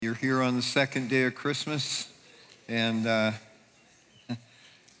You're here on the second day of Christmas, and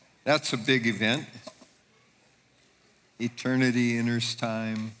that's a big event. Eternity enters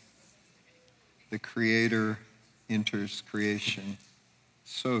time. The Creator enters creation.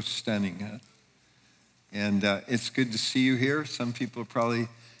 So stunning, huh? And it's good to see you here. Some people are probably,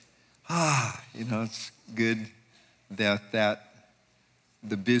 it's good that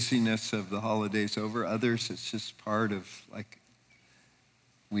the busyness of the holiday's over. Others, it's just part of,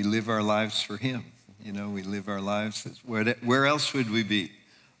 we live our lives for Him. We live our lives. Where else would we be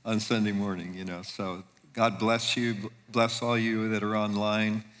on Sunday morning, So God bless you. Bless all you that are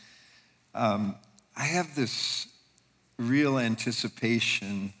online. I have this real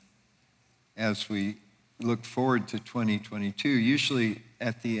anticipation as we look forward to 2022. Usually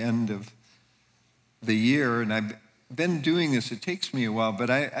at the end of the year, and I've been doing this, it takes me a while, but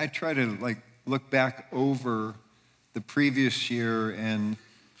I try to look back over the previous year and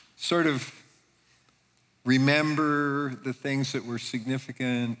sort of remember the things that were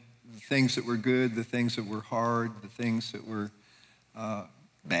significant, the things that were good, the things that were hard, the things that were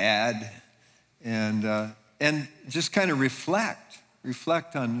bad, and just kind of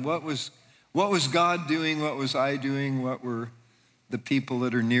reflect on what was God doing, what was I doing, what were the people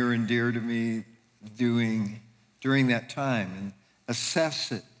that are near and dear to me doing during that time, and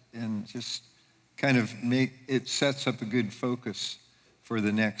assess it and just kind of make it sets up a good focus for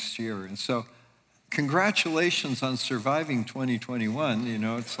the next year. And so congratulations on surviving 2021.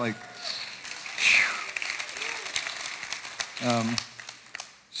 It's like,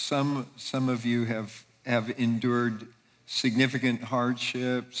 some of you have endured significant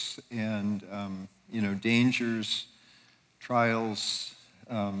hardships and, dangers, trials,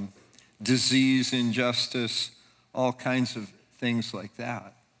 disease, injustice, all kinds of things like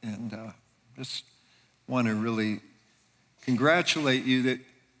that. And just want to really congratulate you that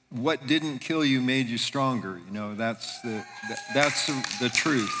what didn't kill you made you stronger. That's the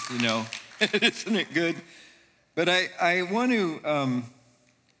truth, Isn't it good? But I want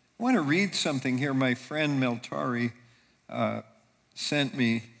to read something here. My friend Meltari sent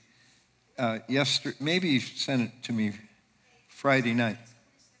me yesterday, maybe he sent it to me Friday night.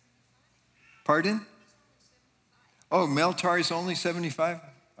 Pardon? Oh, Meltari's only 75?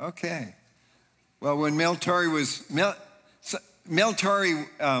 Okay. Well, when Meltari,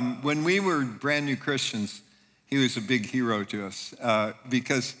 when we were brand new Christians, he was a big hero to us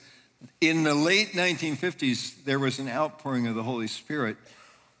because in the late 1950s, there was an outpouring of the Holy Spirit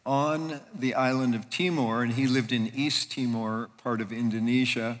on the island of Timor, and he lived in East Timor, part of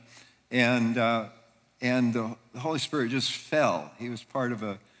Indonesia, and the Holy Spirit just fell. He was part of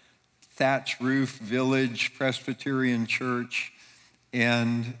a thatch roof village Presbyterian church,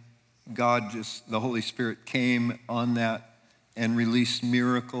 and the Holy Spirit came on that and released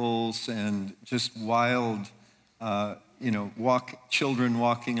miracles and just wild, children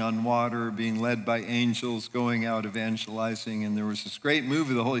walking on water, being led by angels, going out evangelizing, and there was this great move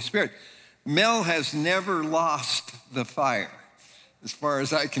of the Holy Spirit. Mel has never lost the fire, as far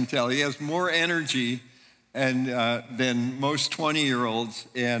as I can tell. He has more energy than most 20-year-olds,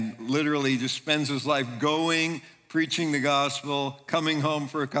 and literally just spends his life going, preaching the gospel, coming home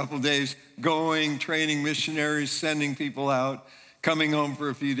for a couple days, going, training missionaries, sending people out, coming home for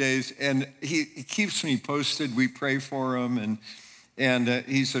a few days. And he keeps me posted. We pray for him, and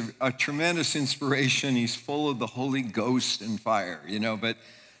he's a tremendous inspiration. He's full of the Holy Ghost and fire, But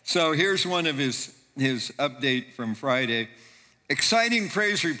so here's one of his update from Friday. Exciting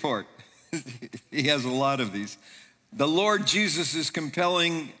praise report. He has a lot of these. The Lord Jesus is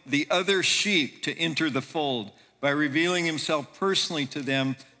compelling the other sheep to enter the fold by revealing himself personally to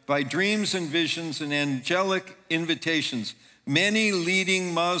them by dreams and visions and angelic invitations. Many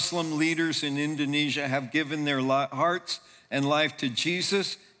leading Muslim leaders in Indonesia have given their hearts and life to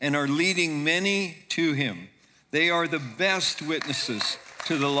Jesus and are leading many to him. They are the best witnesses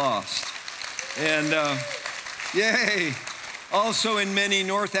to the lost. And yay! Also in many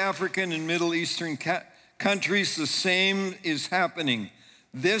North African and Middle Eastern countries, the same is happening.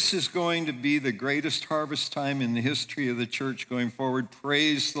 This is going to be the greatest harvest time in the history of the church going forward.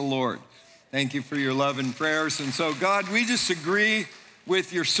 Praise the Lord. Thank you for your love and prayers. And so, God, we just agree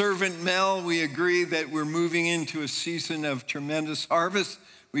with your servant Mel. We agree that we're moving into a season of tremendous harvest.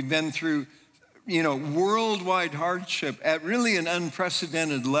 We've been through, worldwide hardship at really an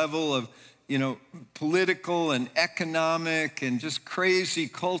unprecedented level of, political and economic and just crazy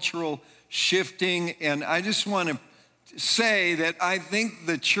cultural shifting. And I just want to say that I think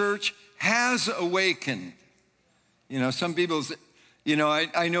the church has awakened. Some people say,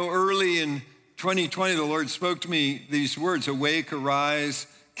 I know early in 2020, the Lord spoke to me these words, awake, arise,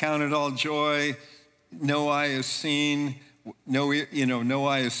 count it all joy. No eye has seen, no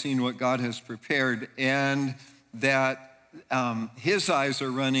eye has seen what God has prepared, and that his eyes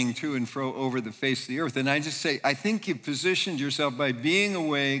are running to and fro over the face of the earth. And I just say, I think you've positioned yourself by being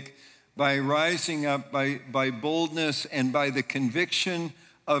awake, by rising up, by boldness, and by the conviction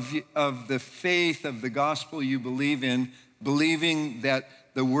of the faith of the gospel you believe in, believing that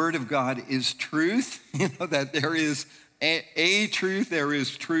the word of God is truth, that there is a truth, there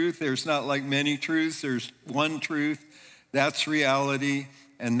is truth. There's not like many truths, there's one truth. That's reality,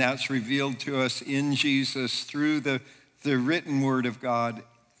 and that's revealed to us in Jesus through the written word of God.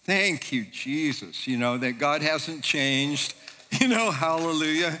 Thank you, Jesus, that God hasn't changed.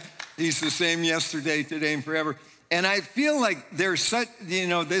 Hallelujah. He's the same yesterday, today, and forever. And I feel like there's such,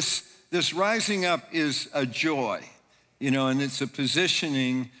 this rising up is a joy, and it's a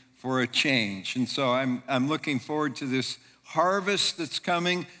positioning for a change. And so I'm looking forward to this harvest that's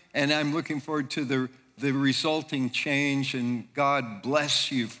coming, and I'm looking forward to the resulting change, and God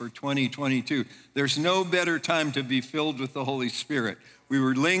bless you for 2022. There's no better time to be filled with the Holy Spirit. We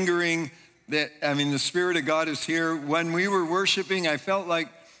were lingering, the Spirit of God is here. When we were worshiping, I felt like,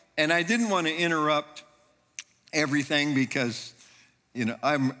 and I didn't want to interrupt everything because,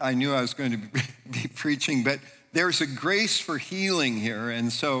 I knew I was going to be preaching, but there's a grace for healing here.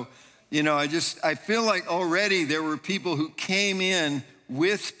 And so, I feel like already there were people who came in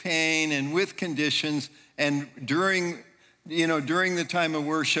with pain and with conditions, and during the time of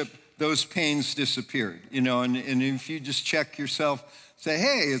worship, those pains disappeared, and if you just check yourself, say,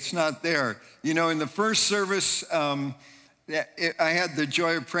 hey, it's not there. In the first service, I had the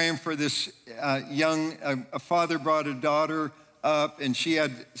joy of praying for this a father brought a daughter up, and she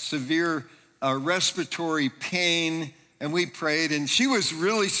had severe respiratory pain, and we prayed, and she was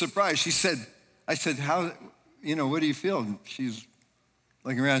really surprised. I said, how, what do you feel? And she's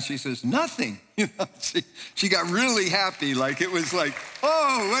looking around, she says, nothing. She got really happy, like it was like,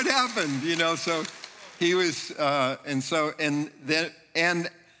 oh, what happened? So he was, in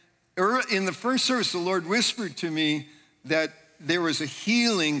the first service, the Lord whispered to me that there was a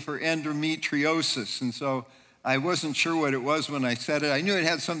healing for endometriosis. And so I wasn't sure what it was when I said it. I knew it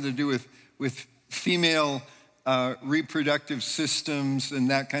had something to do with female reproductive systems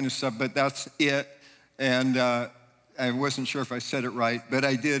and that kind of stuff, but that's it. And I wasn't sure if I said it right, but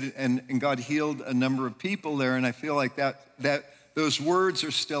I did, and God healed a number of people there, and I feel like that those words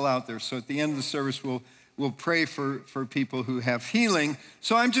are still out there. So at the end of the service, we'll pray for people who have healing.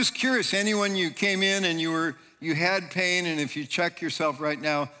 So I'm just curious, anyone you came in and you had pain, and if you check yourself right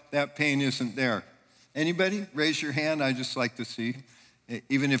now, that pain isn't there. Anybody? Raise your hand. I just like to see.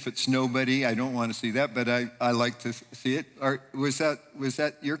 Even if it's nobody, I don't want to see that, but I like to see it. Was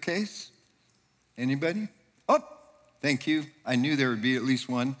that your case? Anybody? Oh, thank you. I knew there would be at least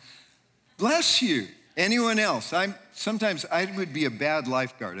one. Bless you. Anyone else? Sometimes I would be a bad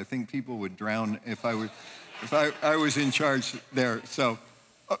lifeguard. I think people would drown if I was in charge there. So,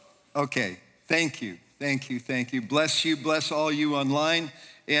 okay. Thank you. Bless you. Bless all you online.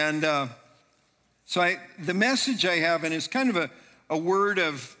 And the message I have, and it's kind of a word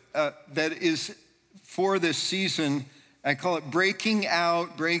of that is for this season. I call it breaking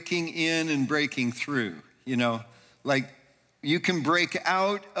out, breaking in, and breaking through. Like you can break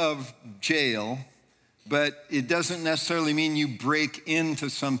out of jail, but it doesn't necessarily mean you break into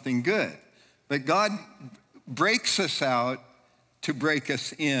something good. But God breaks us out to break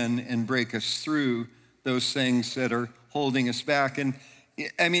us in and break us through those things that are holding us back. And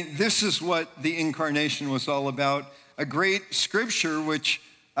this is what the incarnation was all about. A great scripture which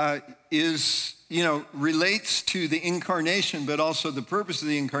relates to the incarnation, but also the purpose of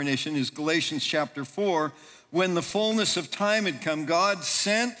the incarnation is Galatians chapter 4. When the fullness of time had come, God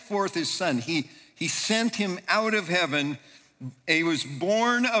sent forth his son. He sent him out of heaven. He was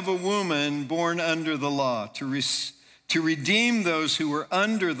born of a woman, born under the law, to redeem those who were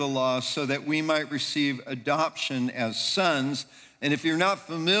under the law so that we might receive adoption as sons. And if you're not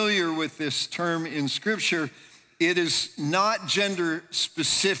familiar with this term in Scripture, it is not gender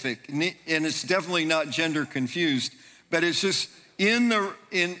specific, and it's definitely not gender confused, but it's just in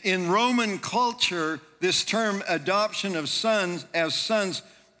Roman culture, this term adoption of sons as sons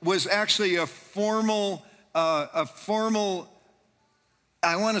was actually a formal, I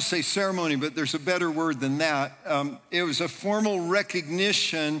want to say ceremony, but there's a better word than that. It was a formal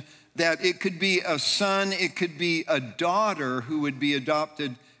recognition that it could be a son, it could be a daughter who would be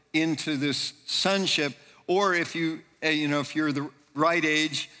adopted into this sonship. Or if you're the right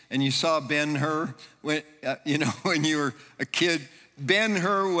age and you saw Ben-Hur when you were a kid,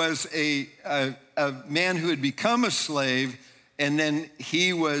 Ben-Hur was a man who had become a slave, And then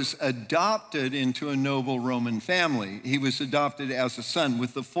he was adopted into a noble Roman family. He was adopted as a son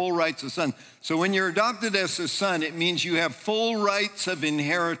with the full rights of son. So when you're adopted as a son, it means you have full rights of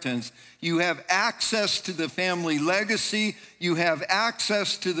inheritance. You have access to the family legacy. You have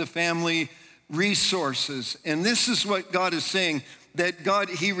access to the family resources. And this is what God is saying, that God,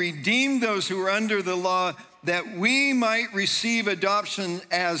 he redeemed those who were under the law that we might receive adoption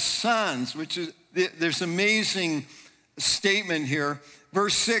as sons, which is, there's amazing statement here.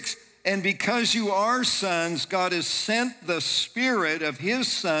 Verse 6, and because you are sons, God has sent the Spirit of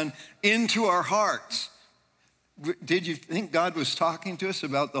his Son into our hearts. Did you think God was talking to us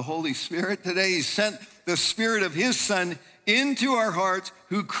about the Holy Spirit today? He sent the Spirit of his Son into our hearts,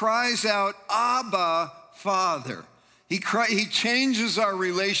 who cries out, Abba, Father. He changes our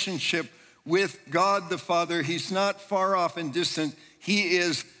relationship with God the Father. He's not far off and distant. He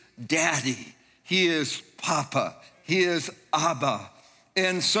is Daddy. He is Papa. He is Abba.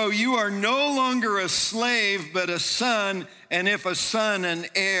 And so you are no longer a slave, but a son, and if a son, an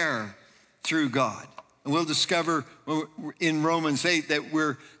heir through God. And we'll discover in Romans 8 that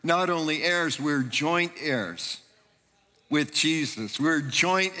we're not only heirs, we're joint heirs with Jesus. We're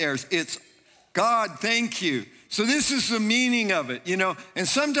joint heirs. It's God, thank you. So this is the meaning of it, and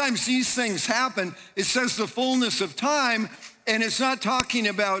sometimes these things happen. It says the fullness of time, and it's not talking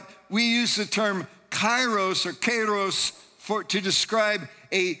about, we use the term kairos or kairos to describe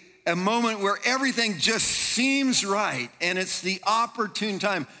a moment where everything just seems right and it's the opportune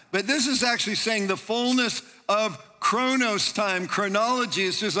time. But this is actually saying the fullness of chronos time. Chronology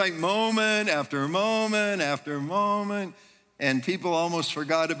is just like moment after moment after moment, and people almost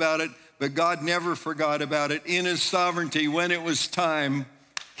forgot about it, but God never forgot about it. In his sovereignty, when it was time,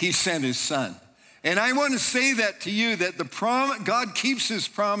 he sent his Son. And I want to say that to you, that God keeps his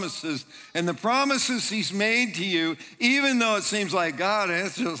promises, and the promises he's made to you, even though it seems like, God,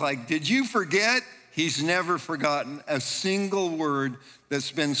 it's just like, did you forget? He's never forgotten a single word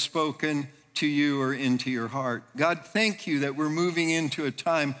that's been spoken to you or into your heart. God, thank you that we're moving into a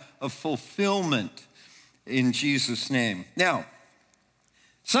time of fulfillment in Jesus' name. Now,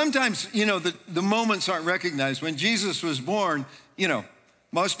 sometimes, the moments aren't recognized. When Jesus was born,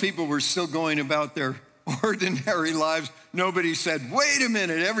 most people were still going about their ordinary lives. Nobody said, wait a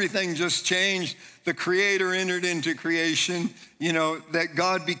minute, everything just changed. The Creator entered into creation, that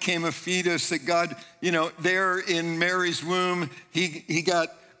God became a fetus, that God, there in Mary's womb, he got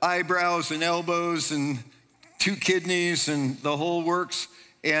eyebrows and elbows and 2 kidneys and the whole works,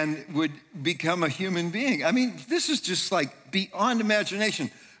 and would become a human being. I mean, this is just like beyond imagination.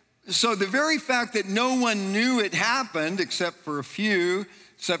 So the very fact that no one knew it happened, except for a few,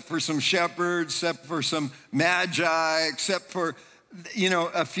 except for some shepherds, except for some magi, except for,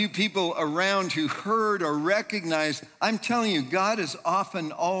 a few people around who heard or recognized, I'm telling you, God has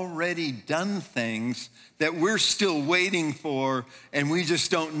often already done things that we're still waiting for, and we just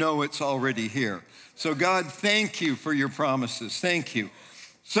don't know it's already here. So God, thank you for your promises. Thank you.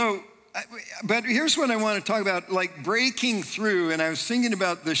 So, but here's what I want to talk about, like breaking through. And I was thinking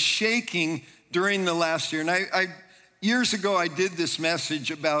about the shaking during the last year. And years ago, I did this message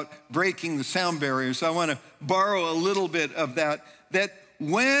about breaking the sound barrier. So I want to borrow a little bit of that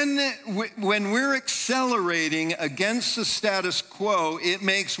when we're accelerating against the status quo, it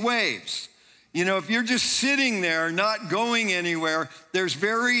makes waves. If you're just sitting there, not going anywhere, there's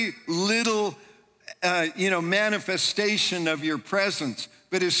very little, manifestation of your presence.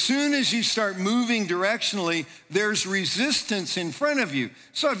 But as soon as you start moving directionally, there's resistance in front of you.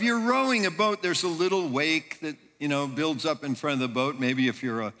 So if you're rowing a boat, there's a little wake that, builds up in front of the boat. Maybe if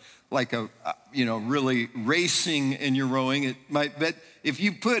you're really racing and you're rowing, it might, but if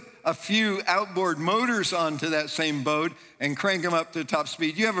you put a few outboard motors onto that same boat and crank them up to top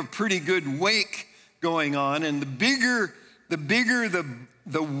speed, you have a pretty good wake going on. And the bigger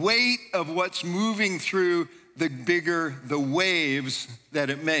the weight of what's moving through, the bigger the waves that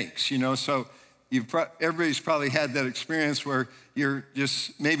it makes, So everybody's probably had that experience where you're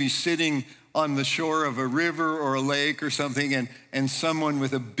just maybe sitting on the shore of a river or a lake or something, and someone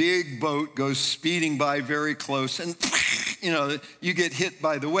with a big boat goes speeding by very close, and you get hit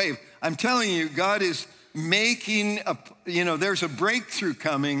by the wave. I'm telling you, God is making there's a breakthrough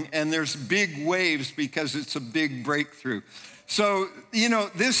coming, and there's big waves because it's a big breakthrough. So,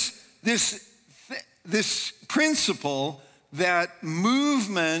 this principle that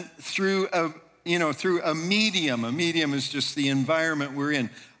movement through a medium is just the environment we're in.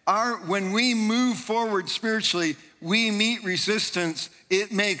 When we move forward spiritually, we meet resistance,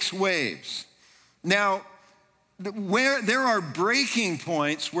 it makes waves. Now, where there are breaking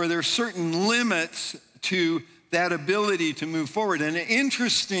points where there are certain limits to that ability to move forward. And an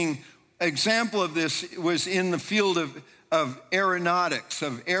interesting example of this was in the field of aeronautics,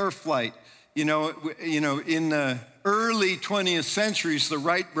 of air flight. In the early 20th centuries, the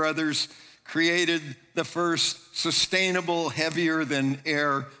Wright brothers created the first sustainable, heavier than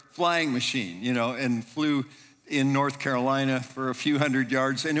air flying machine, and flew in North Carolina for a few hundred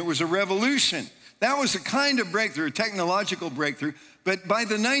yards. And it was a revolution. That was a kind of breakthrough, a technological breakthrough. But by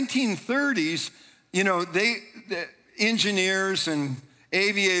the 1930s, the engineers and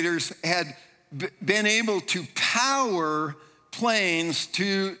aviators had been able to power planes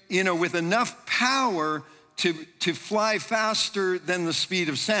with enough power to fly faster than the speed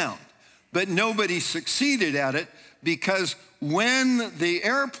of sound. But nobody succeeded at it, because when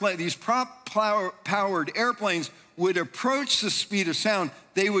these prop-powered airplanes would approach the speed of sound,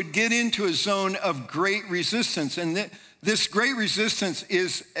 they would get into a zone of great resistance. And this great resistance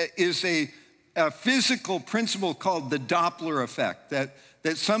is a physical principle called the Doppler effect,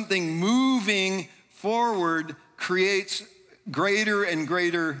 that something moving forward creates greater and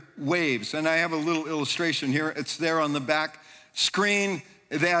greater waves. And I have a little illustration here. It's there on the back screen.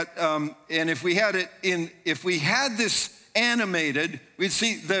 And if we had this animated, we'd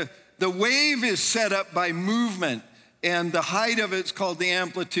see the wave is set up by movement, and the height of it's called the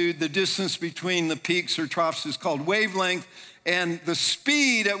amplitude. The distance between the peaks or troughs is called wavelength, and the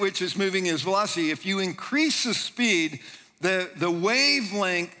speed at which it's moving is velocity. If you increase the speed, the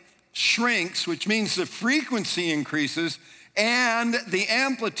wavelength shrinks, which means the frequency increases, and the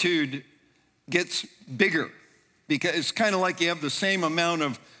amplitude gets bigger, because it's kind of like you have the same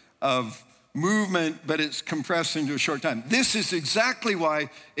amount of movement, but it's compressed into a short time. This is exactly why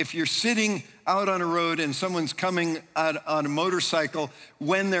if you're sitting out on a road and someone's coming out on a motorcycle,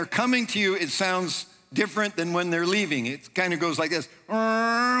 when they're coming to you, it sounds different than when they're leaving. It kind of goes like this.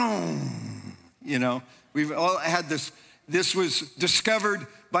 We've all had this. This was discovered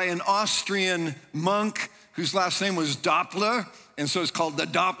by an Austrian monk whose last name was Doppler, and so it's called the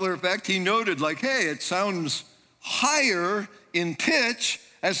Doppler effect. He noted, hey, it sounds higher in pitch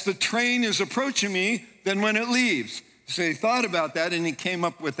as the train is approaching me than when it leaves. So he thought about that, and he came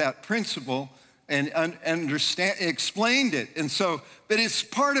up with that principle and explained it. But it's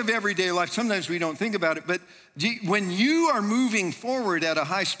part of everyday life. Sometimes we don't think about it, but when you are moving forward at a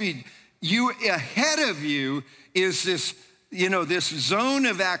high speed, ahead of you is this zone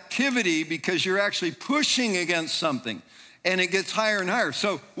of activity, because you're actually pushing against something, and it gets higher and higher.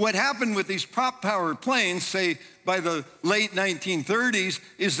 So what happened with these prop-powered planes, say by the late 1930s,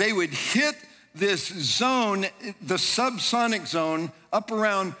 is they would hit this zone, the subsonic zone, up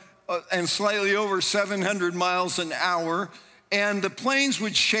around and slightly over 700 miles an hour, and the planes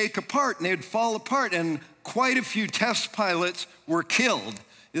would shake apart and they'd fall apart, and quite a few test pilots were killed.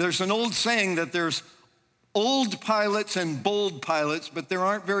 There's an old saying that there's old pilots and bold pilots, but there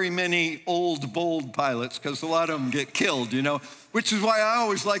aren't very many old, bold pilots, because a lot of them get killed, which is why I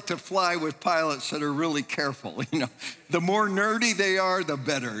always like to fly with pilots that are really careful. The more nerdy they are, the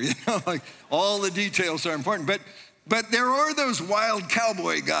better, all the details are important. But there are those wild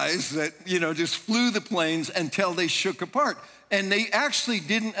cowboy guys that, just flew the planes until they shook apart. And they actually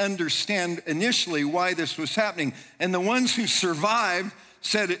didn't understand initially why this was happening. And the ones who survived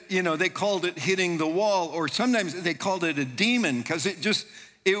said, they called it hitting the wall, or sometimes they called it a demon, because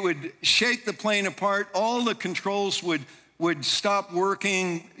it would shake the plane apart. All the controls would stop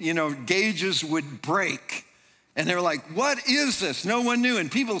working, gauges would break. And they're like, what is this? No one knew.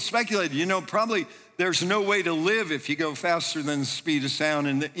 And people speculated, probably there's no way to live if you go faster than the speed of sound.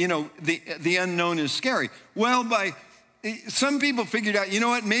 And, the unknown is scary. Well, some people figured out,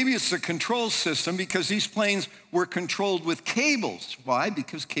 maybe it's the control system, because these planes were controlled with cables. Why?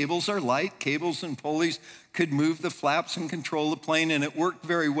 Because cables are light. Cables and pulleys could move the flaps and control the plane, and it worked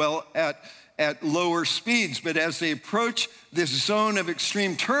very well at lower speeds. But as they approached this zone of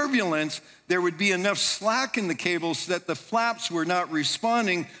extreme turbulence, there would be enough slack in the cables that the flaps were not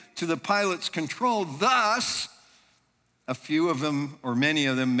responding to the pilot's control. Thus, a few of them, or many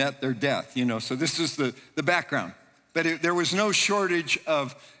of them, met their death. So this is the background. But there was no shortage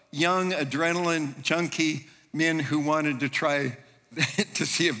of young adrenaline junkie men who wanted to try to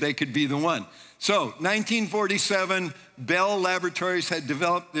see if they could be the one. So 1947, Bell Laboratories had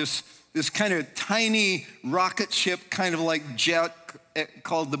developed this kind of tiny rocket ship, kind of like jet,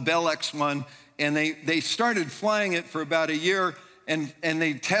 called the Bell X-1. And they started flying it for about a year, and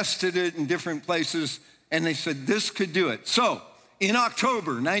they tested it in different places, and they said, this could do it. So in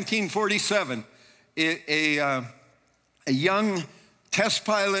October 1947, a young test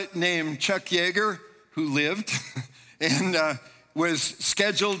pilot named Chuck Yeager, who lived and was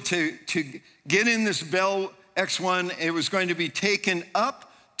scheduled to get in this Bell X-1, it was going to be taken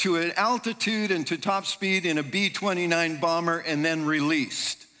up to an altitude and to top speed in a B-29 bomber and then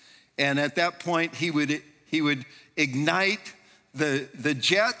released. And at that point, he would ignite the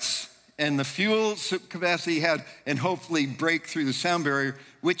jets and the fuel capacity he had and hopefully break through the sound barrier,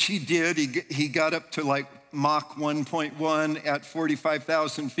 which he did. He got up to like Mach 1.1 at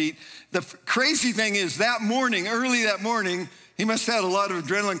 45,000 feet. The crazy thing is early that morning, he must have had a lot of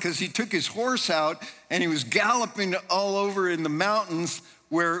adrenaline because he took his horse out and he was galloping all over in the mountains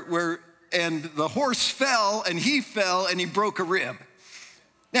and the horse fell and he broke a rib.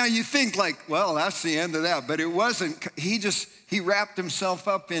 Now you think like, well, that's the end of that, but it wasn't. He wrapped himself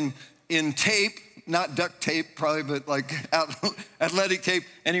up in tape, not duct tape probably, but like athletic tape,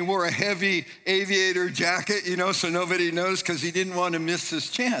 and he wore a heavy aviator jacket, so nobody knows because he didn't want to miss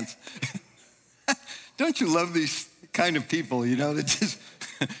his chance. Don't you love these kind of people, that just,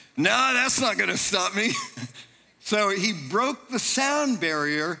 no, that's not gonna stop me. So he broke the sound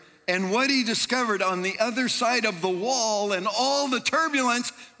barrier, and what he discovered on the other side of the wall and all the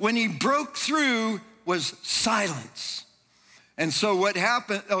turbulence when he broke through was silence. And so what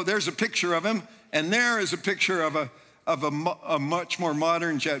happened, there's a picture of him, and there is a picture of a much more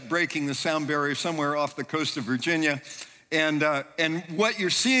modern jet breaking the sound barrier somewhere off the coast of Virginia. And what you're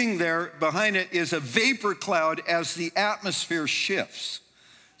seeing there behind it is a vapor cloud as the atmosphere shifts.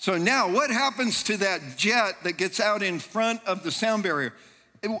 So now what happens to that jet that gets out in front of the sound barrier?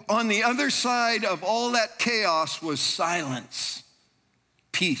 On the other side of all that chaos was silence,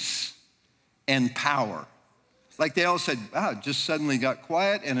 peace, and power. Like they all said, wow, it just suddenly got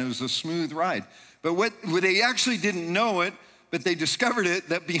quiet and it was a smooth ride. But what they actually didn't know it, but they discovered it,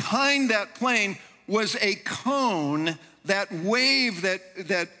 that behind that plane was a cone, that wave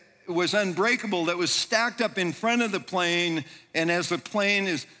that was unbreakable, that was stacked up in front of the plane, and as the plane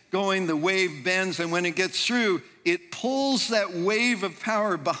is going, the wave bends, and when it gets through, it pulls that wave of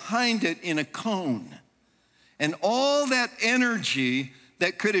power behind it in a cone. And all that energy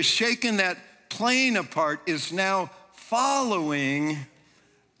that could have shaken that plane apart is now following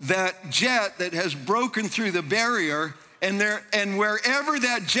that jet that has broken through the barrier, and wherever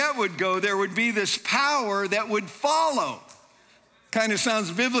that jet would go, there would be this power that would follow. Kind of sounds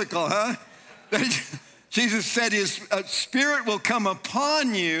biblical, huh? Jesus said his spirit will come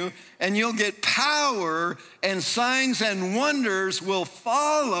upon you and you'll get power, and signs and wonders will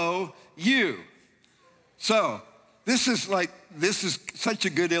follow you. So this is such a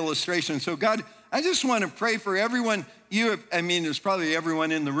good illustration. So God, I just want to pray for everyone. There's probably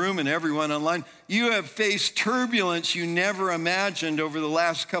everyone in the room and everyone online. You have faced turbulence you never imagined over the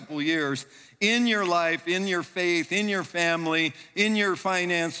last couple of years in your life, in your faith, in your family, in your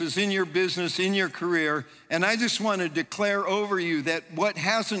finances, in your business, in your career. And I just want to declare over you that what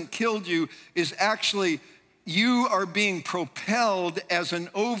hasn't killed you is actually you are being propelled as an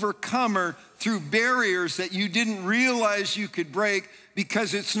overcomer through barriers that you didn't realize you could break,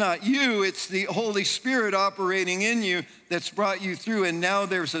 because it's not you, it's the Holy Spirit operating in you that's brought you through. And now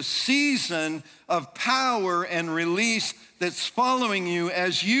there's a season of power and release that's following you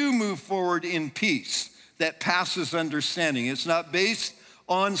as you move forward in peace that passes understanding. It's not based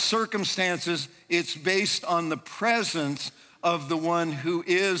on circumstances, it's based on the presence of the one who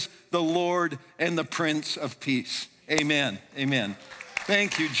is the Lord and the Prince of Peace. Amen, amen.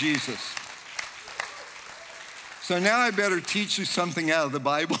 Thank you, Jesus. So now I better teach you something out of the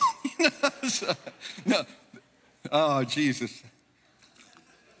Bible. No. Oh, Jesus.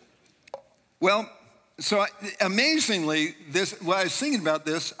 Well, so amazingly, while I was thinking about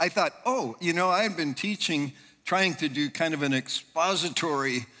this, I thought, I've been teaching, trying to do kind of an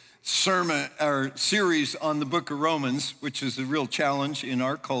expository sermon or series on the book of Romans, which is a real challenge in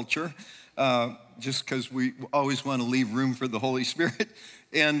our culture, just because we always want to leave room for the Holy Spirit.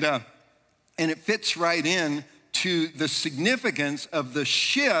 And it fits right in to the significance of the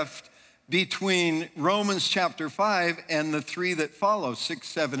shift between Romans chapter 5 and the three that follow, 6,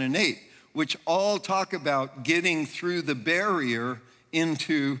 7, and 8, which all talk about getting through the barrier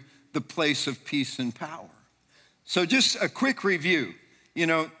into the place of peace and power. So just a quick review.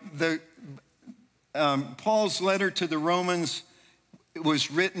 Paul's letter to the Romans was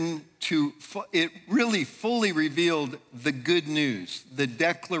written it really fully revealed the good news, the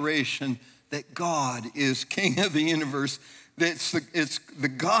declaration that God is King of the universe. It's the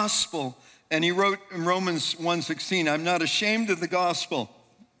gospel. And he wrote in Romans 1:16, I'm not ashamed of the gospel.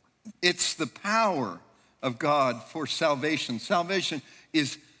 It's the power of God for salvation. Salvation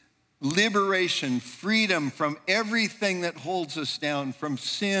is liberation, freedom from everything that holds us down, from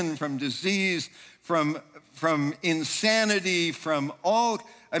sin, from disease, from insanity,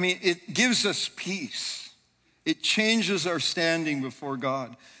 it gives us peace. It changes our standing before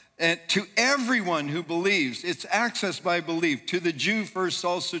God. And to everyone who believes, it's access by belief. To the Jew first,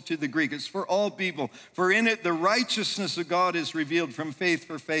 also to the Greek. It's for all people. For in it the righteousness of God is revealed from faith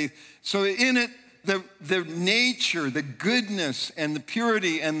for faith. So in it, the nature, the goodness, and the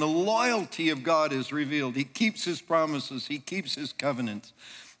purity, and the loyalty of God is revealed. He keeps his promises. He keeps his covenants.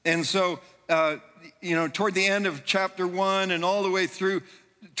 And so, toward the end of chapter 1 and all the way through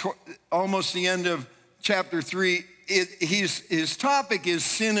almost the end of chapter 3, his topic is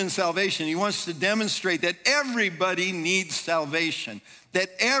sin and salvation. He wants to demonstrate that everybody needs salvation, that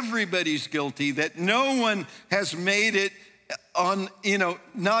everybody's guilty, that no one has made it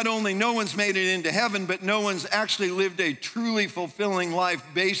not only no one's made it into heaven, but no one's actually lived a truly fulfilling life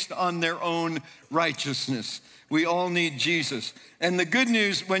based on their own righteousness. We all need Jesus. And the good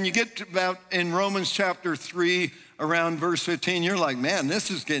news, when you get to about in Romans chapter 3, around verse 15, you're like, man,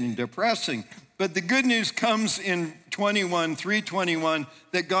 this is getting depressing. But the good news comes in 3:21,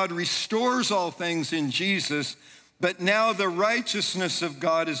 that God restores all things in Jesus, but now the righteousness of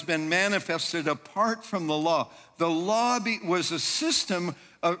God has been manifested apart from the law. The law was a system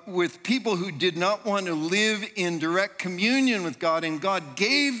with people who did not want to live in direct communion with God, and God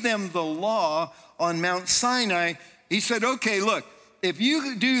gave them the law on Mount Sinai. He said, okay, look, if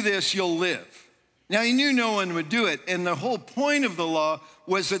you do this, you'll live. Now, he knew no one would do it, and the whole point of the law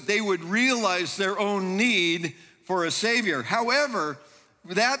was that they would realize their own need for a Savior. However,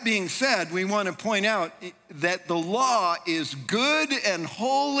 that being said, we want to point out that the law is good and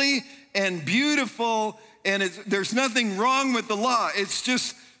holy and beautiful, and there's nothing wrong with the law. It's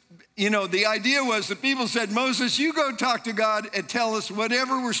just, the idea was that people said, Moses, you go talk to God and tell us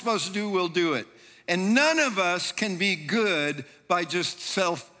whatever we're supposed to do, we'll do it. And none of us can be good by just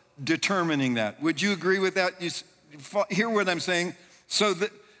self-determining that. Would you agree with that? You hear what I'm saying? So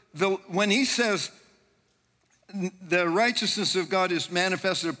when he says the righteousness of God is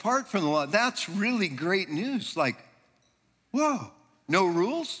manifested apart from the law, that's really great news. Like, whoa, no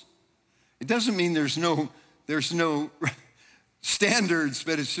rules? It doesn't mean there's no standards,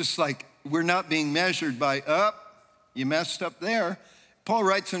 but it's just like we're not being measured by, you messed up there. Paul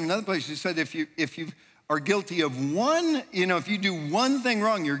writes in another place, he said, if you are guilty of one, if you do one thing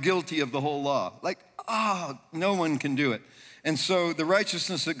wrong, you're guilty of the whole law. Like, no one can do it. And so the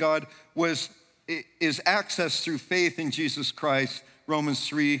righteousness of God is accessed through faith in Jesus Christ, Romans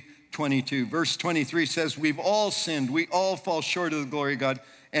 3:22. Verse 23 says, we've all sinned, we all fall short of the glory of God,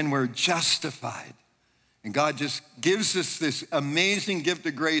 and we're justified. And God just gives us this amazing gift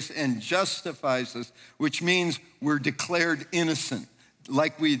of grace and justifies us, which means we're declared innocent.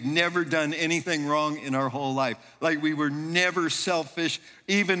 Like we'd never done anything wrong in our whole life. Like we were never selfish,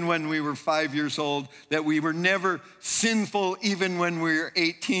 even when we were 5 years old. That we were never sinful, even when we were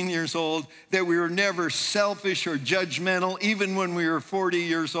 18 years old. That we were never selfish or judgmental, even when we were 40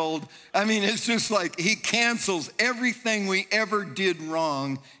 years old. I mean, it's just like he cancels everything we ever did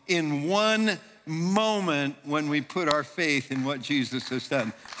wrong in one moment when we put our faith in what Jesus has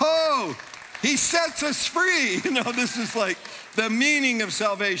done. He sets us free. This is like the meaning of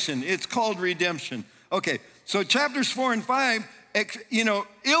salvation. It's called redemption. Okay, so chapters 4 and 5,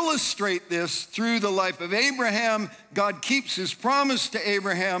 illustrate this through the life of Abraham. God keeps his promise to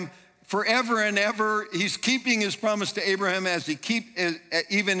Abraham forever and ever. He's keeping his promise to Abraham as he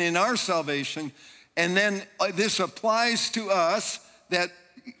even in our salvation. And then this applies to us, that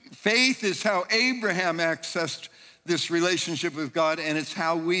faith is how Abraham accessed this relationship with God, and it's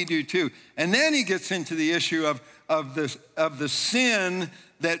how we do too. And then he gets into the issue of the sin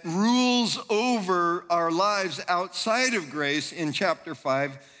that rules over our lives outside of grace in chapter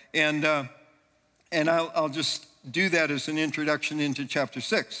 5. And I'll just do that as an introduction into chapter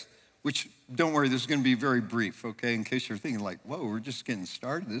 6, which, don't worry, this is going to be very brief, okay? In case you're thinking like, whoa, we're just getting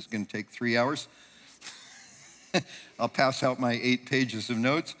started. This is going to take 3 hours. I'll pass out my 8 pages of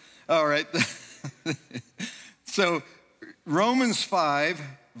notes. All right. So Romans 5,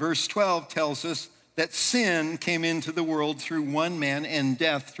 verse 12 tells us that sin came into the world through one man and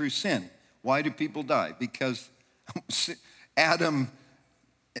death through sin. Why do people die? Because Adam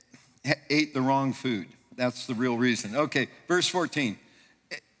ate the wrong food. That's the real reason. Okay, verse 14.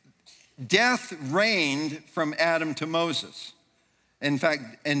 Death reigned from Adam to Moses. In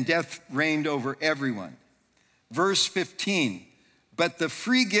fact, and death reigned over everyone. Verse 15. But the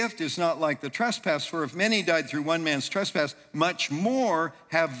free gift is not like the trespass, for if many died through one man's trespass, much more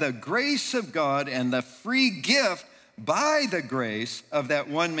have the grace of God and the free gift by the grace of that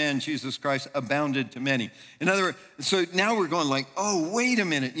one man, Jesus Christ, abounded to many. In other words, so now we're going like, oh, wait a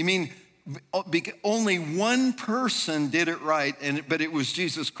minute. You mean only one person did it right, but it was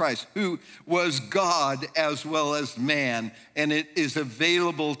Jesus Christ, who was God as well as man, and it is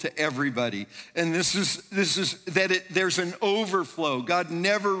available to everybody. And this is that there's an overflow. God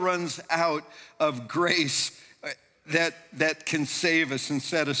never runs out of grace that can save us and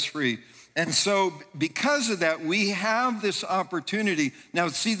set us free. And so because of that, we have this opportunity. Now,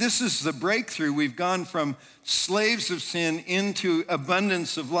 see, this is the breakthrough. We've gone from slaves of sin into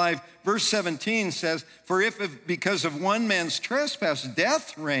abundance of life. Verse 17 says, for if because of one man's trespass,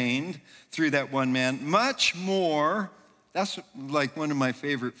 death reigned through that one man, much more, that's like one of my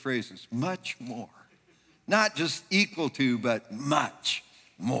favorite phrases, much more. Not just equal to, but much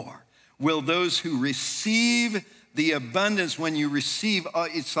more. Will those who receive the abundance, when you receive,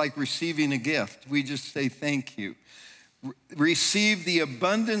 it's like receiving a gift. We just say thank you. Receive the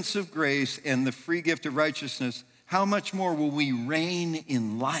abundance of grace and the free gift of righteousness. How much more will we reign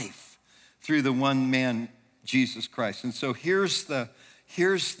in life through the one man, Jesus Christ? And so here's the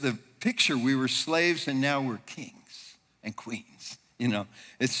picture. We were slaves and now we're kings and queens. You know,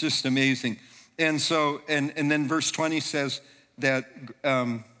 it's just amazing. And so, and then verse 20 says that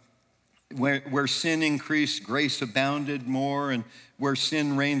where sin increased, grace abounded more, and where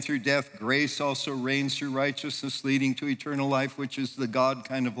sin reigned through death, grace also reigns through righteousness, leading to eternal life, which is the God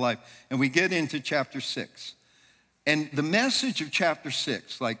kind of life. And we get into chapter 6. And the message of chapter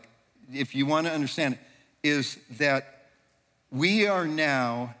 6, like if you want to understand it, is that we are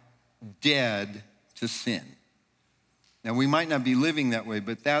now dead to sin. Now, we might not be living that way,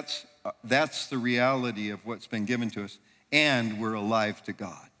 but that's the reality of what's been given to us, and we're alive to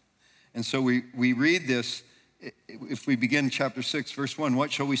God. And so we read this, if we begin chapter 6, verse 1, what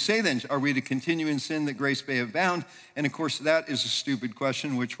shall we say then? Are we to continue in sin that grace may abound? And of course, that is a stupid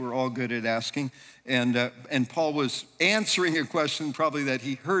question, which we're all good at asking. And Paul was answering a question probably that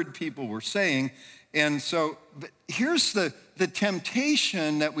he heard people were saying. And so here's the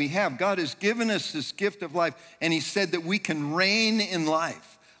temptation that we have. God has given us this gift of life, and he said that we can reign in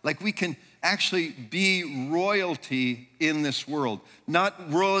life. Like we can actually be royalty in this world.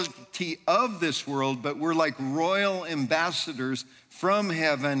 Not royalty of this world, but we're like royal ambassadors from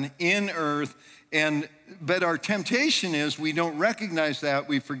heaven in earth. But our temptation is we don't recognize that,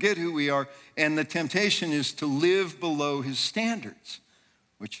 we forget who we are, and the temptation is to live below his standards,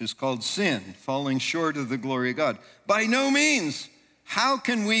 which is called sin, falling short of the glory of God. By no means, how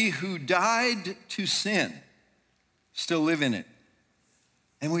can we who died to sin still live in it?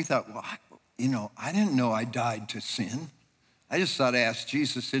 And we thought, well, I didn't know I died to sin. I just thought I asked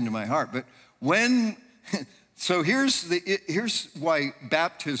Jesus into my heart. But so here's why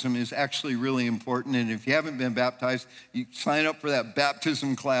baptism is actually really important. And if you haven't been baptized, you sign up for that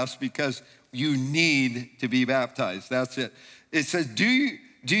baptism class because you need to be baptized. That's it. It says, do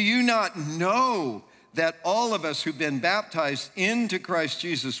you not know that all of us who've been baptized into Christ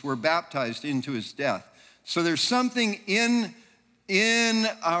Jesus were baptized into his death? So there's something in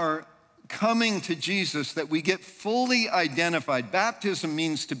our coming to Jesus that we get fully identified. Baptism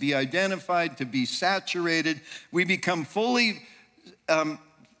means to be identified, to be saturated. We become fully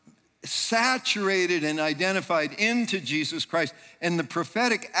saturated and identified into Jesus Christ. And the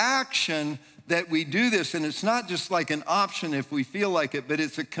prophetic action that we do this, and it's not just like an option if we feel like it, but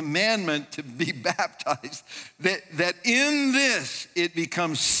it's a commandment to be baptized, that in this it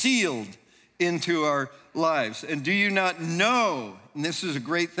becomes sealed into our lives. And do you not know, and this is a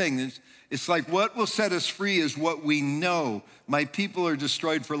great thing, it's like what will set us free is what we know. My people are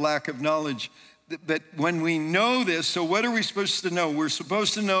destroyed for lack of knowledge. But when we know this, so what are we supposed to know? We're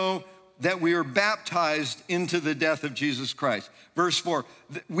supposed to know that we are baptized into the death of Jesus Christ. Verse 4,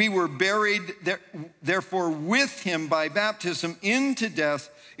 we were buried, therefore, with him by baptism into death,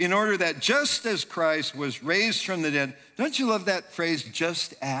 in order that just as Christ was raised from the dead. Don't you love that phrase,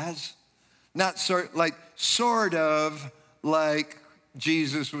 just as? Not sort of like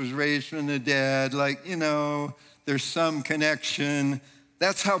Jesus was raised from the dead, like, there's some connection.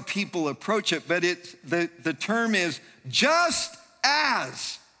 That's how people approach it, but the term is just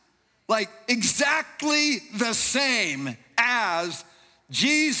as, like exactly the same as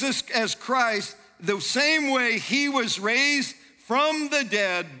Jesus, as Christ, the same way he was raised from the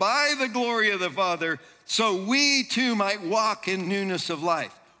dead by the glory of the Father, so we too might walk in newness of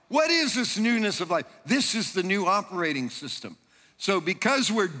life. What is this newness of life? This is the new operating system. So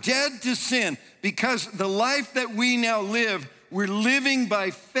because we're dead to sin, because the life that we now live, we're living by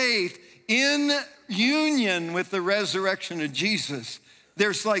faith in union with the resurrection of Jesus.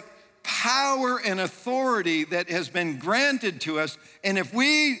 There's like power and authority that has been granted to us. And if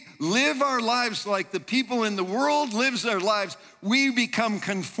we live our lives like the people in the world lives their lives, we become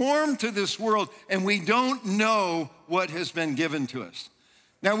conformed to this world and we don't know what has been given to us.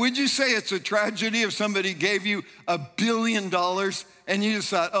 Now, would you say it's a tragedy if somebody gave you $1 billion and you just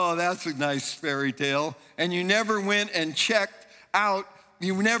thought, oh, that's a nice fairy tale, and you never went and checked out,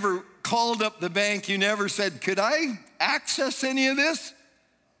 you never called up the bank, you never said, could I access any of this?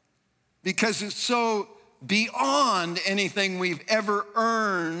 Because it's so beyond anything we've ever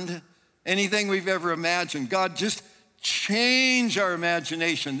earned, anything we've ever imagined. God, just change our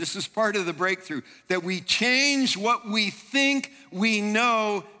imagination. This is part of the breakthrough, that we change what we think we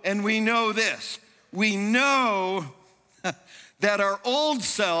know, and we know this. We know that our old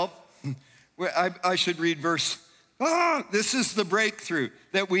self, I should read verse, this is the breakthrough,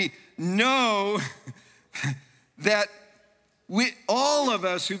 that we know that all of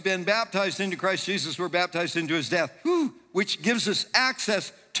us who've been baptized into Christ Jesus were baptized into his death, which gives us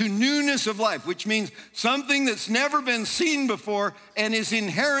access to newness of life, which means something that's never been seen before and is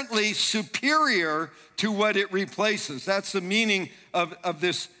inherently superior to what it replaces. That's the meaning of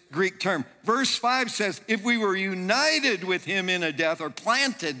this Greek term. Verse 5 says, if we were united with him in a death, or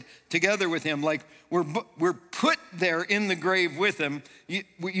planted together with him, like we're put there in the grave with him,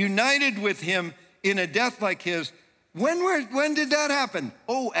 united with him in a death like his. When did that happen?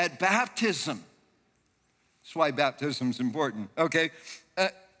 Oh, at baptism. That's why baptism is important. Okay,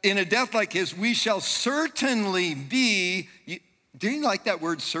 in a death like his, we shall certainly be. Do you like that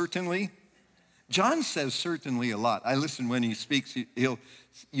word, certainly? John says certainly a lot. I listen when he speaks, he'll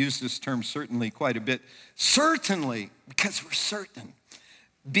use this term certainly quite a bit. Certainly, because we're certain.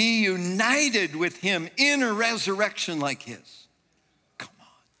 Be united with him in a resurrection like his. Come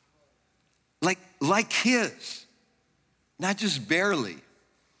on. Like his. Not just barely.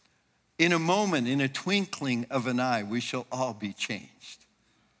 In a moment, in a twinkling of an eye, we shall all be changed.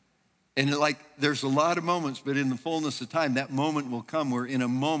 And there's a lot of moments, but in the fullness of time, that moment will come where in a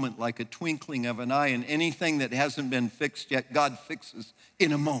moment, like a twinkling of an eye, and anything that hasn't been fixed yet, God fixes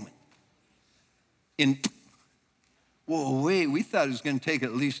in a moment. Whoa, wait, we thought it was going to take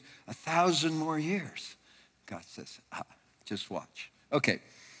at least 1,000 more years. God says, just watch. Okay,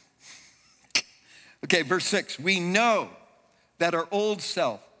 verse 6, we know that our old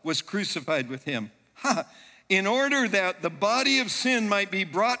self was crucified with him, in order that the body of sin might be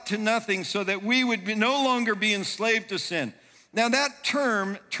brought to nothing, so that we would no longer be enslaved to sin. Now that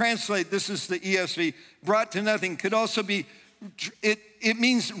term, this is the ESV, brought to nothing, could also be, it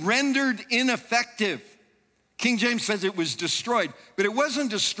means rendered ineffective. King James says it was destroyed, but it wasn't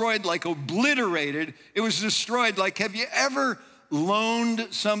destroyed like obliterated. It was destroyed like, have you ever loaned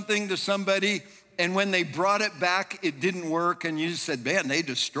something to somebody and when they brought it back, it didn't work, and you just said, man, they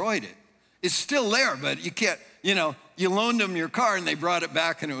destroyed it. It's still there, but you can't, you loaned them your car and they brought it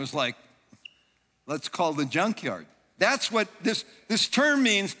back and it was like, let's call the junkyard. That's what this term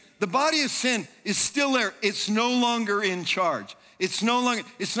means. The body of sin is still there. It's no longer in charge. It's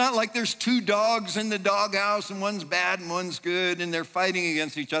not like there's two dogs in the doghouse and one's bad and one's good and they're fighting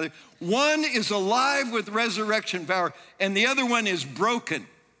against each other. One is alive with resurrection power and the other one is broken.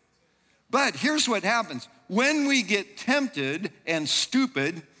 But here's what happens. When we get tempted and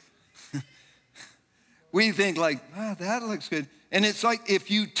stupid, we think that looks good. And it's like if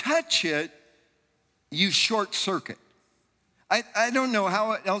you touch it, you short circuit. I don't know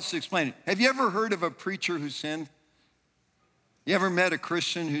how else to explain it. Have you ever heard of a preacher who sinned? You ever met a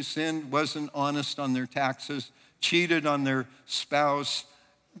Christian who sinned, wasn't honest on their taxes, cheated on their spouse,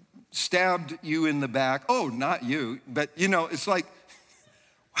 stabbed you in the back? Oh, not you, but it's like,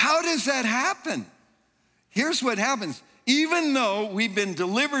 how does that happen? Here's what happens. Even though we've been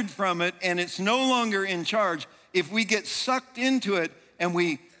delivered from it and it's no longer in charge, if we get sucked into it and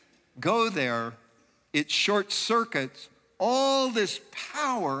we go there, it short circuits all this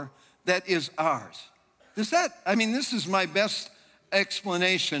power that is ours. This is my best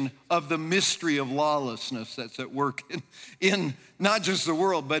explanation of the mystery of lawlessness that's at work in not just the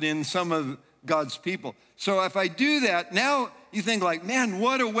world, but in some of God's people. So if I do that, now you think man,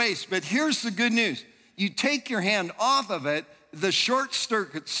 what a waste. But here's the good news. You take your hand off of it, the short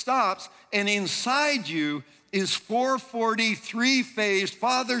circuit stops, and inside you is 440, three-phase,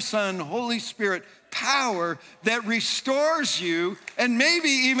 Father, Son, Holy Spirit power that restores you and maybe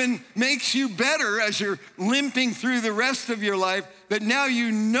even makes you better as you're limping through the rest of your life, that now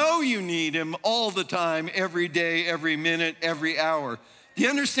you know you need him all the time, every day, every minute, every hour. Do you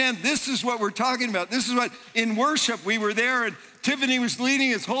understand? This is what we're talking about. This is what, in worship, we were there and Tiffany was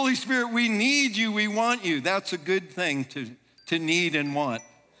leading us. Holy Spirit, we need you, we want you. That's a good thing to need and want.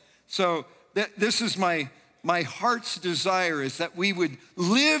 So this is my heart's desire, is that we would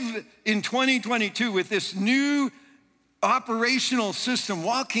live in 2022 with this new operational system,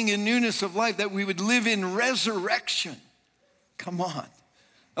 walking in newness of life, that we would live in resurrection. Come on.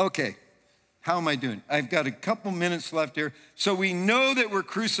 Okay, how am I doing? I've got a couple minutes left here. So we know that we're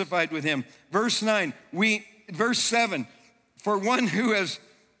crucified with him. Verse 7, for one who has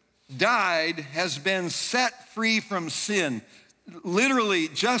died has been set free from sin. Literally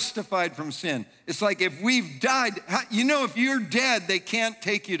justified from sin. It's like if we've died, you know, if you're dead, they can't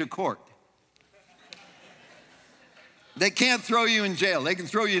take you to court. They can't throw you in jail. They can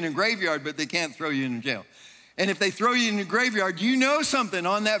throw you in a graveyard, but they can't throw you in jail. And if they throw you in a graveyard, you know something,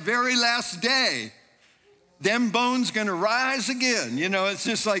 on that very last day, them bones gonna rise again. You know, it's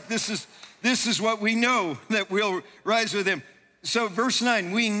just like this is what we know, that we'll rise with him. So verse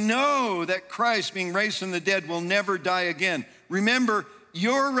 9, we know that Christ, being raised from the dead, will never die again. Remember,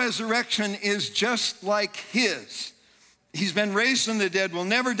 your resurrection is just like his. He's been raised from the dead, will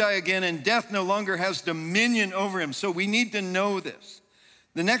never die again, and death no longer has dominion over him. So we need to know this.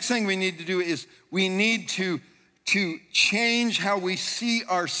 The next thing we need to do is we need to change how we see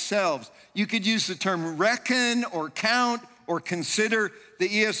ourselves. You could use the term reckon or count or consider. The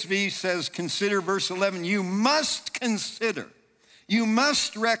ESV says consider, verse 11. You must consider. You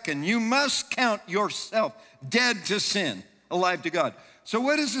must reckon. You must count yourself dead to sin, alive to God. So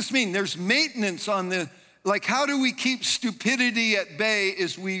what does this mean? There's maintenance on the, like, how do we keep stupidity at bay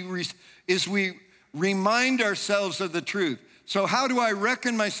as we remind ourselves of the truth? So how do I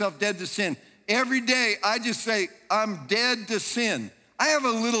reckon myself dead to sin? Every day I just say, I'm dead to sin. I have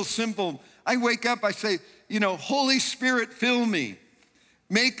a little simple, I wake up, I say, you know, Holy Spirit, fill me.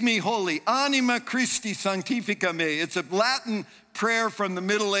 Make me holy. Anima Christi sanctifica me. It's a Latin prayer from the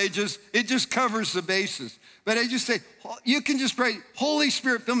Middle Ages. It just covers the bases. But I just say, you can just pray, Holy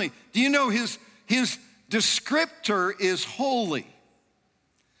Spirit, fill me. Do you know his descriptor is holy?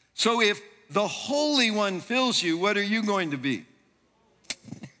 So if the Holy One fills you, what are you going to be?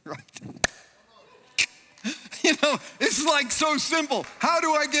 Right. You know, it's like so simple. How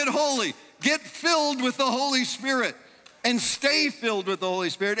do I get holy? Get filled with the Holy Spirit and stay filled with the Holy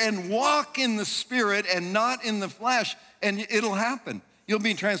Spirit and walk in the Spirit and not in the flesh, and it'll happen. You'll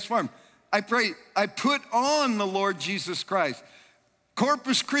be transformed. I pray, I put on the Lord Jesus Christ.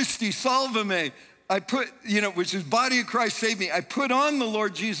 Corpus Christi, salva me. I put, you know, which is body of Christ, save me. I put on the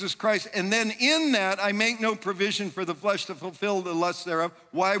Lord Jesus Christ, and then in that I make no provision for the flesh to fulfill the lusts thereof.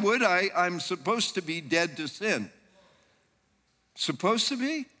 Why would I? I'm supposed to be dead to sin. Supposed to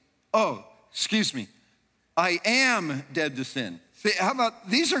be? Oh, excuse me. I am dead to sin. See, how about,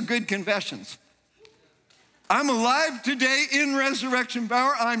 these are good confessions. I'm alive today in resurrection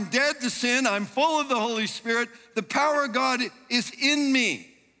power. I'm dead to sin. I'm full of the Holy Spirit. The power of God is in me.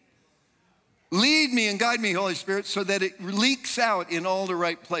 Lead me and guide me, Holy Spirit, so that it leaks out in all the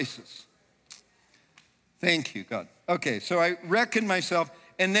right places. Thank you, God. Okay, so I reckon myself,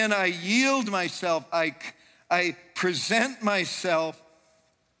 and then I yield myself. I present myself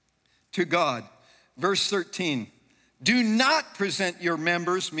to God. Verse 13, do not present your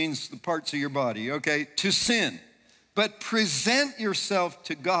members, means the parts of your body, okay, to sin, but present yourself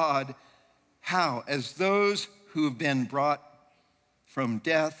to God. How? As those who have been brought from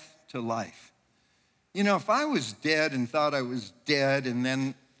death to life. You know, if I was dead and thought I was dead, and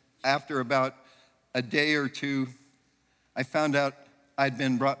then after about a day or two, I found out I'd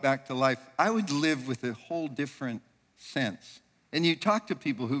been brought back to life, I would live with a whole different sense. And you talk to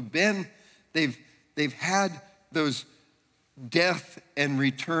people who've been, they've had those death and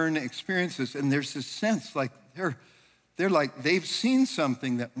return experiences, and there's this sense like they're like they've seen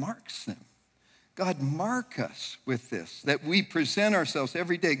something that marks them. God, mark us with this, that we present ourselves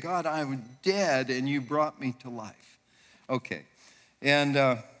every day. God, I was dead and you brought me to life. Okay,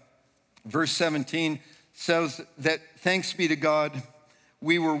 and verse 17 says that thanks be to God,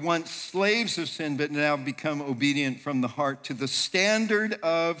 we were once slaves of sin, but now become obedient from the heart to the standard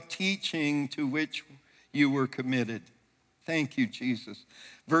of teaching to which you were committed. Thank you, Jesus.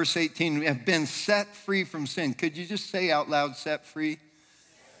 Verse 18, we have been set free from sin. Could you just say out loud, set free?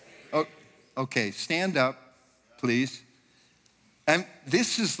 Oh, okay, stand up, please. And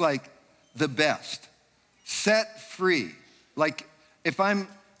this is like the best. Set free. Like if I'm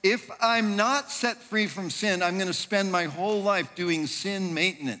not set free from sin, I'm going to spend my whole life doing sin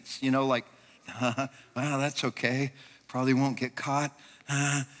maintenance. You know, like, well, that's okay. Probably won't get caught.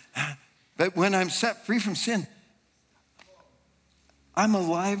 But when I'm set free from sin, I'm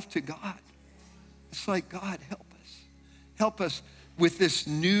alive to God. It's like, God, help us. Help us with this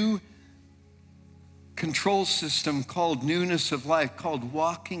new control system called newness of life, called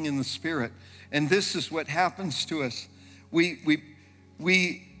walking in the Spirit. And this is what happens to us. We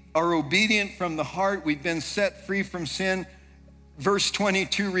are obedient from the heart. We've been set free from sin. Verse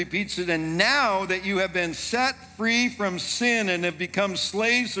 22 repeats it. And now that you have been set free from sin and have become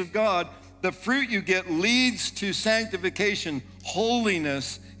slaves of God, the fruit you get leads to sanctification,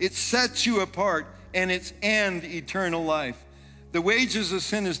 holiness. It sets you apart, and its end, eternal life. The wages of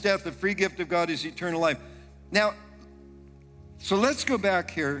sin is death. The free gift of God is eternal life. Now, so let's go back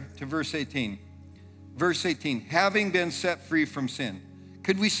here to verse 18. Verse 18, having been set free from sin.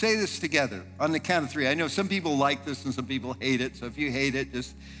 Could we say this together on the count of three? I know some people like this and some people hate it. So if you hate it,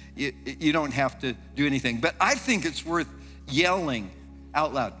 just you don't have to do anything. But I think it's worth yelling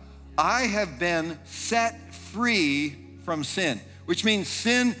out loud. I have been set free from sin, which means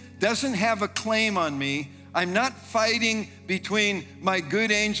sin doesn't have a claim on me. I'm not fighting between my good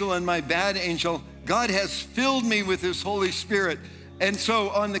angel and my bad angel. God has filled me with his Holy Spirit. And so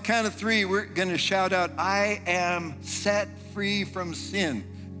on the count of three, we're going to shout out, I am set free from sin.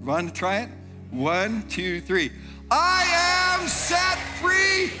 Want to try it? 1, 2, 3. I am set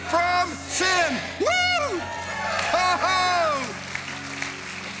free from sin. Woo! Ho-ho!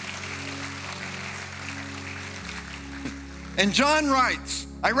 And John writes,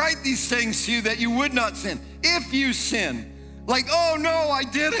 I write these things to you that you would not sin. If you sin, like, oh no, I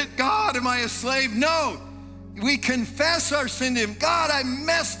did it. God, am I a slave? No. We confess our sin to him. God, I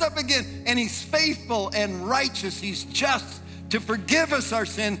messed up again. And he's faithful and righteous. He's just to forgive us our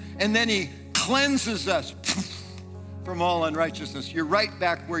sin. And then he cleanses us from all unrighteousness. You're right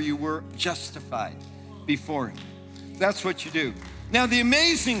back where you were, justified before him. That's what you do. Now, the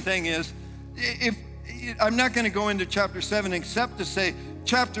amazing thing is, if I'm not going to go into chapter 7 except to say,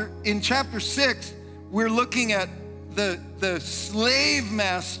 in chapter 6, we're looking at the slave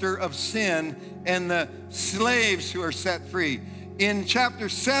master of sin and the slaves who are set free. In chapter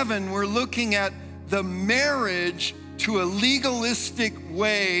 7, we're looking at the marriage to a legalistic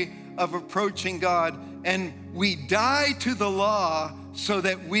way of approaching God. And we die to the law so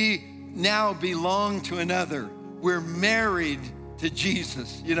that we now belong to another. We're married to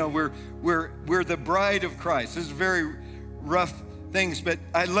Jesus. You know, we're the bride of Christ. This is very rough things, but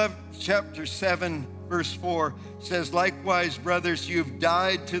I love chapter 7, verse 4 says, likewise, brothers, you've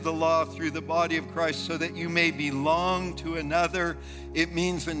died to the law through the body of Christ so that you may belong to another. It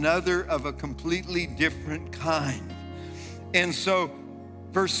means another of a completely different kind. And so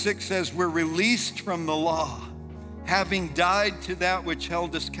verse 6 says, we're released from the law, having died to that which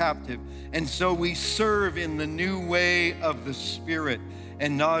held us captive. And so we serve in the new way of the Spirit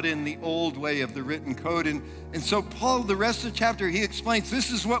and not in the old way of the written code. And so Paul, the rest of the chapter, he explains,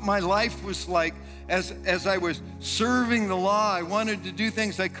 this is what my life was like as I was serving the law. I wanted to do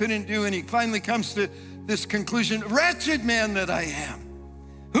things I couldn't do. And he finally comes to this conclusion, wretched man that I am,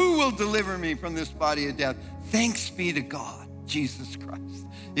 who will deliver me from this body of death? Thanks be to God, Jesus Christ.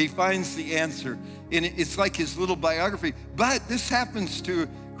 He finds the answer. And it's like his little biography. But this happens to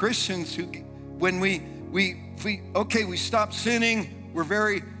Christians who, when we stop sinning,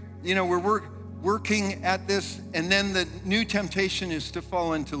 we're working at this, and then the new temptation is to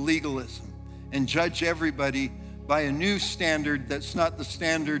fall into legalism and judge everybody by a new standard that's not the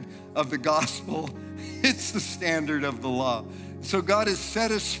standard of the gospel. It's the standard of the law. So God has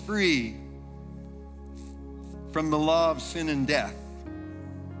set us free from the law of sin and death,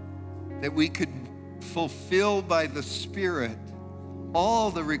 that we could fulfill by the Spirit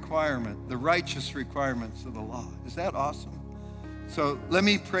all the righteous requirements of the law. Is that awesome? So let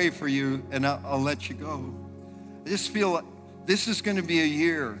me pray for you, and I'll let you go. I just feel this is going to be a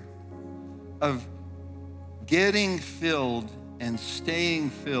year of getting filled and staying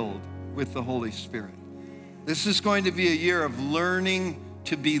filled with the Holy Spirit. This is going to be a year of learning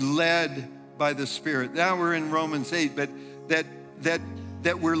to be led by the Spirit. Now we're in Romans 8, but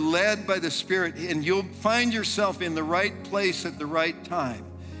that we're led by the Spirit, and you'll find yourself in the right place at the right time.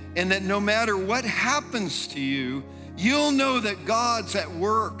 And that no matter what happens to you, you'll know that God's at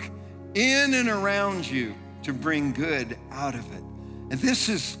work in and around you to bring good out of it. And this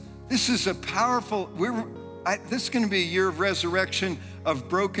is a powerful, this is going to be a year of resurrection, of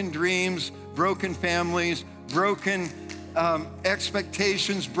broken dreams, broken families, broken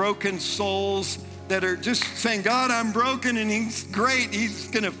expectations, broken souls that are just saying, God, I'm broken, and he's great. He's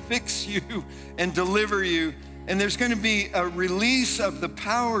going to fix you and deliver you. And there's going to be a release of the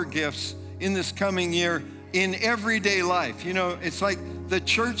power gifts in this coming year in everyday life. You know, it's like the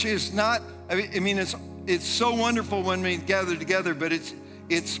church is not, it's so wonderful when we gather together, but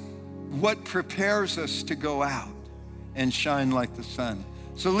it's what prepares us to go out and shine like the sun.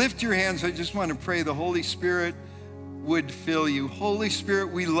 So lift your hands. I just want to pray the Holy Spirit would fill you. Holy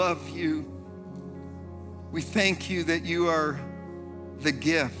Spirit, we love you. We thank you that you are the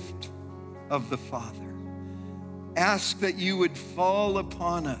gift of the Father. Ask that you would fall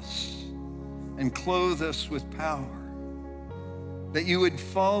upon us and clothe us with power. That you would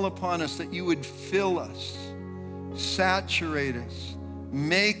fall upon us, that you would fill us, saturate us,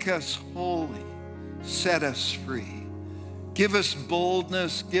 make us holy, set us free. Give us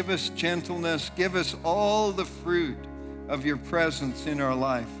boldness, give us gentleness, give us all the fruit of your presence in our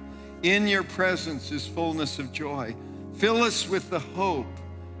life. In your presence is fullness of joy. Fill us with the hope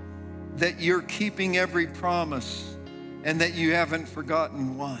that you're keeping every promise and that you haven't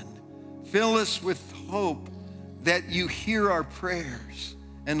forgotten one. Fill us with hope that you hear our prayers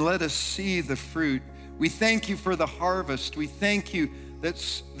and let us see the fruit. We thank you for the harvest. We thank you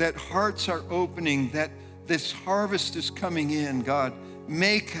that hearts are opening, that this harvest is coming in. God,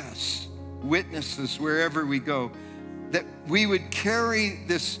 make us witnesses wherever we go, that we would carry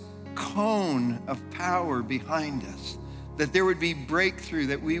this cone of power behind us, that there would be breakthrough,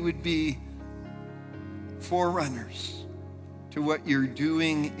 that we would be forerunners to what you're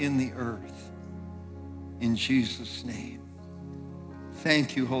doing in the earth. In Jesus' name.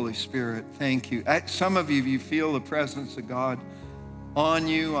 Thank you, Holy Spirit. Thank you. Some of you feel the presence of God on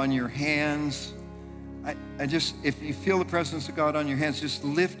you, on your hands. If you feel the presence of God on your hands, just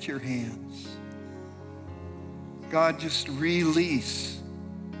lift your hands. God, just release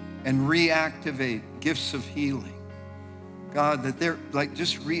and reactivate gifts of healing. God, that they're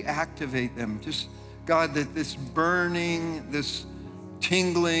just reactivate them. Just, God, that this burning, this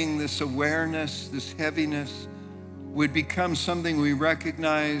tingling, this awareness, this heaviness would become something we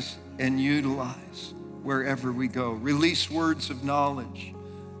recognize and utilize wherever we go. Release words of knowledge,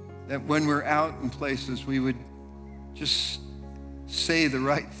 that when we're out in places, we would just say the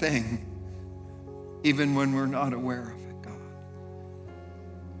right thing, even when we're not aware of it, God.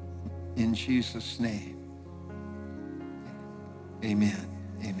 In Jesus' name, amen,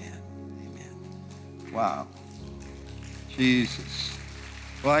 amen, amen. Wow, Jesus.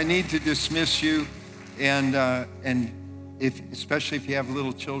 Well, I need to dismiss you, and especially if you have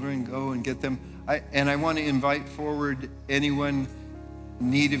little children, go and get them. I want to invite forward anyone in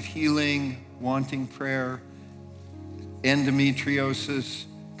need of healing, wanting prayer, endometriosis,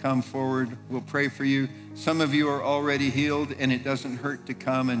 come forward. We'll pray for you. Some of you are already healed, and it doesn't hurt to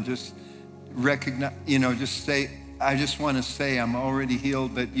come and just recognize, just say, I just want to say I'm already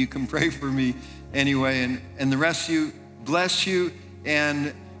healed, but you can pray for me anyway. And the rest of you, bless you,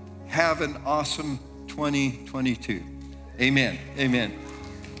 and have an awesome 2022. Amen. Amen.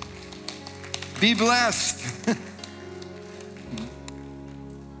 Be blessed.